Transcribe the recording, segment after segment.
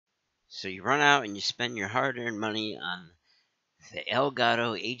So you run out and you spend your hard-earned money on the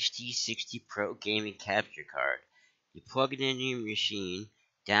ElGATO HD60 Pro gaming capture card. You plug it into your machine,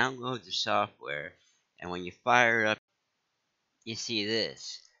 download the software, and when you fire it up, you see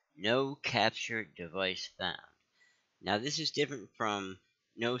this: no capture device found. Now this is different from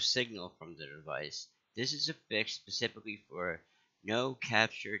no signal from the device. This is a fix specifically for no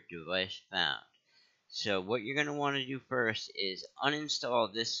capture device found. So what you're going to want to do first is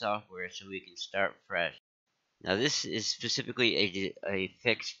uninstall this software so we can start fresh. Now this is specifically a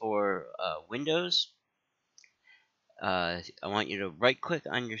fix for Windows. I want you to right click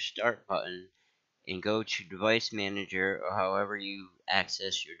on your start button and go to device manager, or however you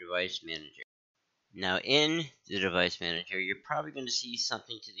access your device manager. Now in the device manager, you're probably going to see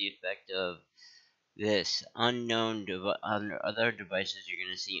something to the effect of this: unknown on other devices. You're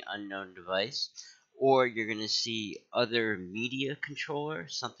going to see unknown device, or you're going to see other media controller,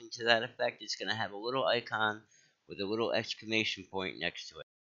 something to that effect. It's going to have a little icon with a little exclamation point next to it.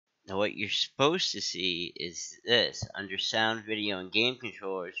 Now what you're supposed to see is this: under sound, video, and game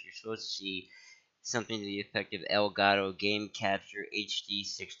controllers, you're supposed to see something to the effect of ElGATO Game Capture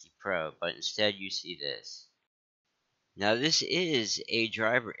HD60 Pro, but instead you see this. Now this is a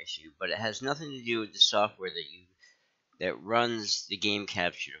driver issue, but it has nothing to do with the software that runs the game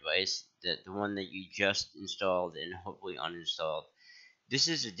capture device, the one that you just installed and hopefully uninstalled. This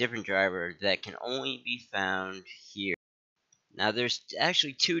is a different driver that can only be found here. Now there's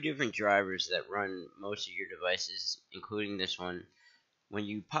actually two different drivers that run most of your devices, including this one. When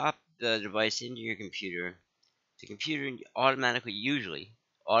you pop the device into your computer, the computer usually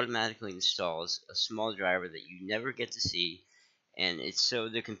automatically installs a small driver that you never get to see, and it's so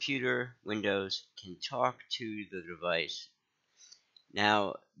the computer Windows can talk to the device.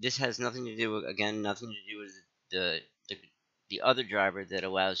 Now this has nothing to do with, nothing to do with the the, the other driver that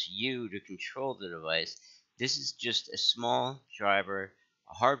allows you to control the device. This is just a small driver,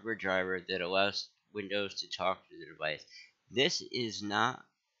 a hardware driver that allows Windows to talk to the device. This is not,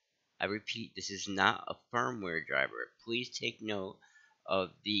 I repeat, this is not a firmware driver. Please take note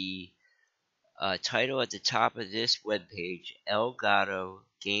of the title at the top of this webpage: ElGATO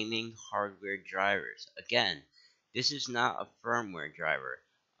Gaming Hardware Drivers. Again, this is not a firmware driver.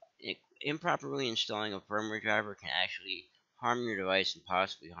 Improperly installing a firmware driver can actually harm your device and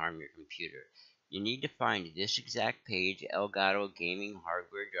possibly harm your computer. You need to find this exact page, ElGATO Gaming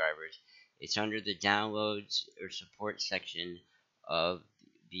Hardware Drivers. It's under the downloads or support section of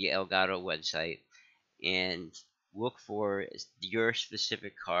the ElGATO website, and look for your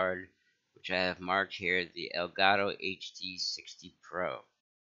specific card, which I have marked here, the ElGATO HD60 Pro.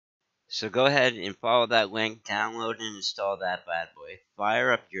 So go ahead and follow that link, download and install that bad boy,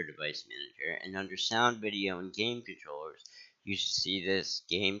 fire up your device manager, and under sound, video, and game controllers, you should see this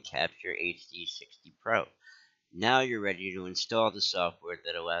Game Capture HD60 Pro. Now you're ready to install the software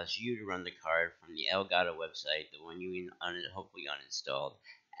that allows you to run the card from the ElGATO website, the one you hopefully uninstalled,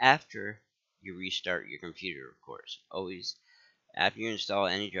 after you restart your computer, of course. Always, after you install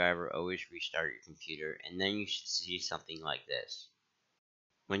any driver, always restart your computer, and then you should see something like this.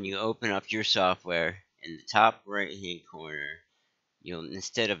 When you open up your software, in the top right hand corner, you'll,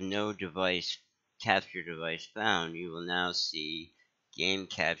 instead of no device capture device found, you will now see Game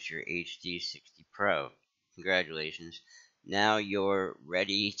Capture HD60 Pro. Congratulations. Now you're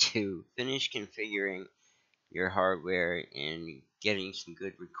ready to finish configuring your hardware and getting some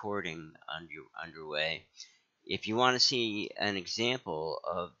good recording underway. If you want to see an example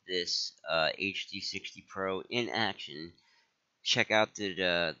of this HD60 Pro in action, check out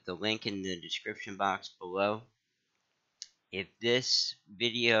the link in the description box below. If this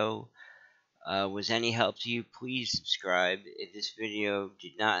video was any help to you, please subscribe. If this video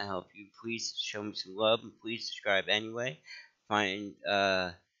did not help you, please show me some love and please subscribe anyway.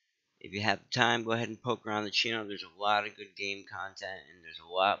 If you have time, go ahead and poke around the channel. There's a lot of good game content, and there's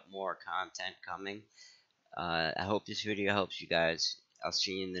a lot more content coming. I hope this video helps you guys. I'll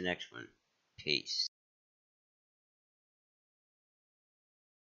see you in the next one. Peace.